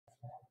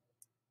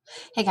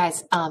Hey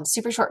guys,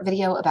 super short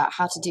video about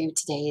how to do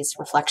today's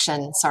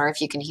reflection. Sorry if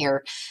you can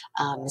hear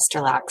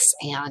Mr. Lax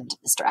and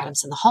Mr.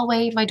 Adams in the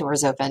hallway. My door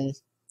is open.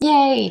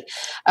 Yay!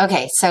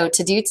 Okay, so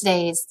to do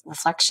today's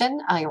reflection,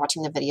 you're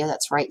watching the video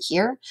that's right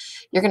here.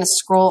 You're going to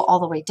scroll all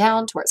the way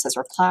down to where it says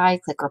reply,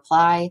 click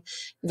reply.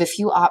 You have a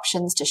few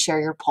options to share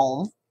your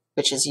poem,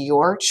 which is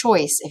your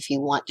choice if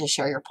you want to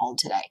share your poem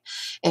today.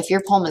 If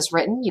your poem is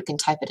written, you can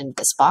type it into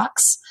this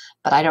box,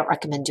 but I don't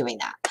recommend doing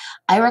that.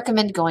 I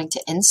recommend going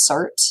to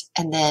insert,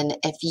 and then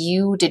if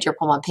you did your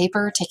poem on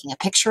paper, taking a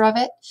picture of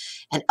it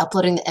and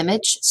uploading the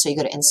image. So you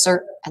go to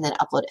insert and then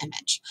upload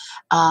image.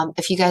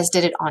 If you guys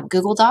did it on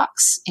Google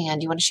Docs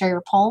and you want to share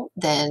your poem,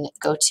 then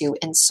go to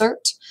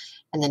insert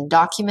and then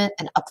document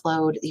and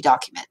upload the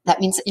document. That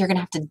means that you're going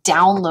to have to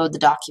download the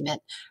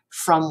document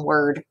from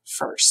Word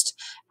first.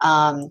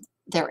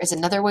 There is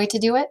another way to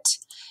do it.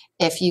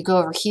 If you go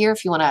over here,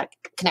 if you want to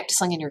connect to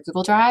something in your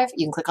Google Drive,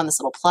 you can click on this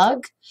little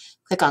plug,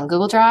 click on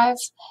Google Drive,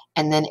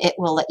 and then it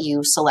will let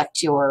you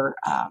select your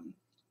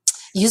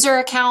user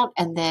account.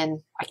 And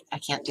then I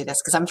can't do this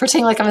because I'm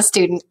pretending like I'm a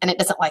student and it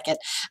doesn't like it.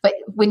 But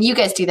when you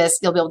guys do this,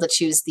 you'll be able to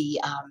choose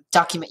the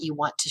document you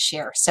want to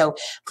share. So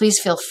please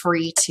feel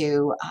free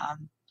to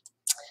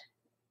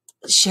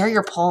share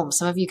your poem.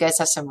 Some of you guys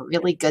have some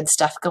really good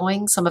stuff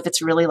going. Some of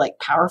it's really like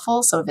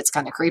powerful. Some of it's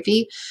kind of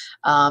creepy.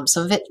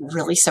 Some of it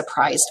really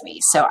surprised me.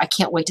 So I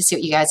can't wait to see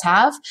what you guys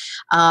have.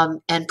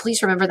 And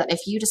please remember that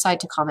if you decide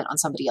to comment on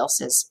somebody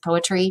else's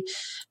poetry,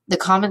 the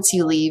comments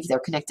you leave, they're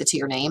connected to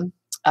your name.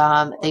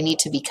 They need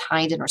to be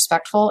kind and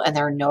respectful, and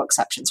there are no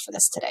exceptions for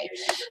this today.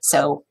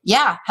 So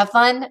yeah, have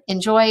fun,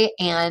 enjoy,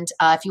 and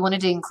if you wanted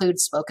to include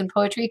spoken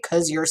poetry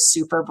because you're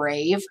super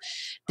brave,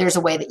 there's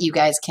a way that you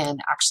guys can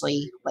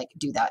actually like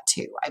do that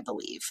too, I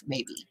believe.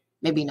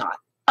 Maybe not.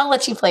 I'll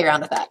let you play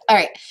around with that. All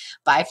right,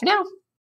 bye for now.